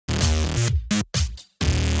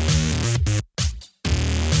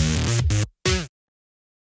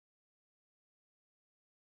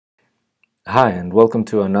Hi and welcome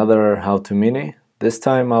to another How To Mini. This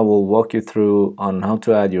time I will walk you through on how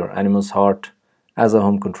to add your Animus Heart as a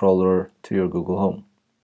home controller to your Google Home.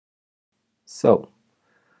 So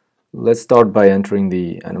let's start by entering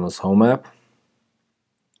the Animus Home app.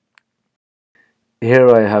 Here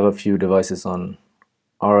I have a few devices on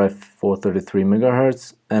RF 433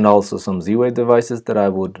 MHz and also some Z-Wave devices that I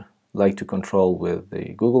would like to control with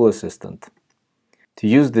the Google Assistant. To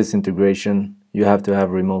use this integration, you have to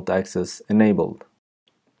have remote access enabled.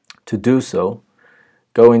 To do so,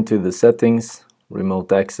 go into the settings, remote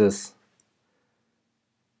access,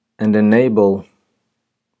 and enable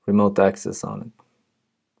remote access on it.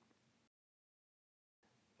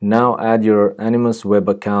 Now add your Animus web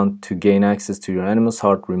account to gain access to your Animus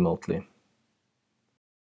Heart remotely.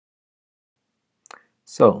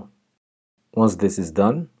 So, once this is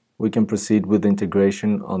done, we can proceed with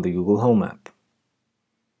integration on the Google Home app.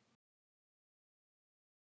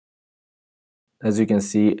 As you can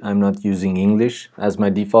see, I'm not using English as my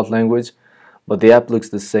default language, but the app looks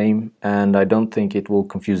the same and I don't think it will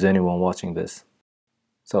confuse anyone watching this.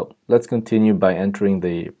 So let's continue by entering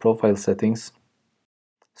the profile settings.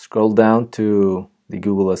 Scroll down to the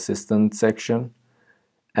Google Assistant section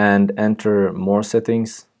and enter More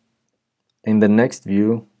Settings. In the next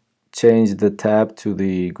view, change the tab to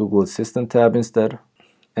the Google Assistant tab instead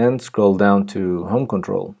and scroll down to Home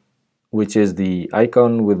Control, which is the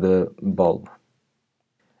icon with the bulb.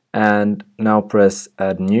 And now press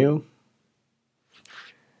Add New,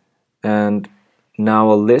 and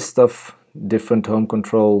now a list of different home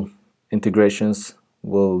control integrations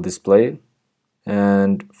will display,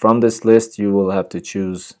 and from this list you will have to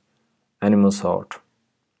choose Animus Heart.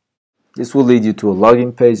 This will lead you to a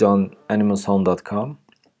login page on animushome.com.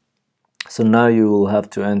 So now you will have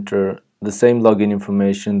to enter the same login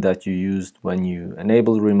information that you used when you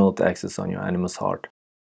enabled remote access on your Animus Heart.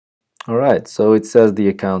 Alright, so it says the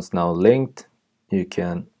account's now linked. You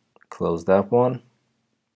can close that one.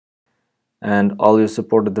 And all your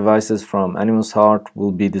supported devices from Animus Heart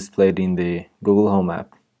will be displayed in the Google Home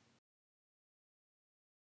app.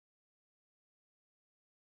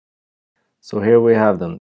 So here we have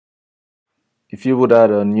them. If you would add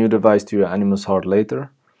a new device to your Animus Heart later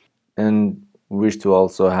and wish to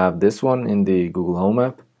also have this one in the Google Home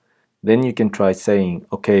app, then you can try saying,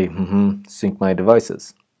 okay, sync my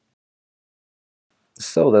devices.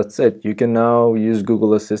 So that's it. You can now use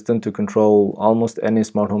Google Assistant to control almost any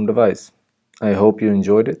smart home device. I hope you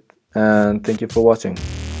enjoyed it and thank you for watching.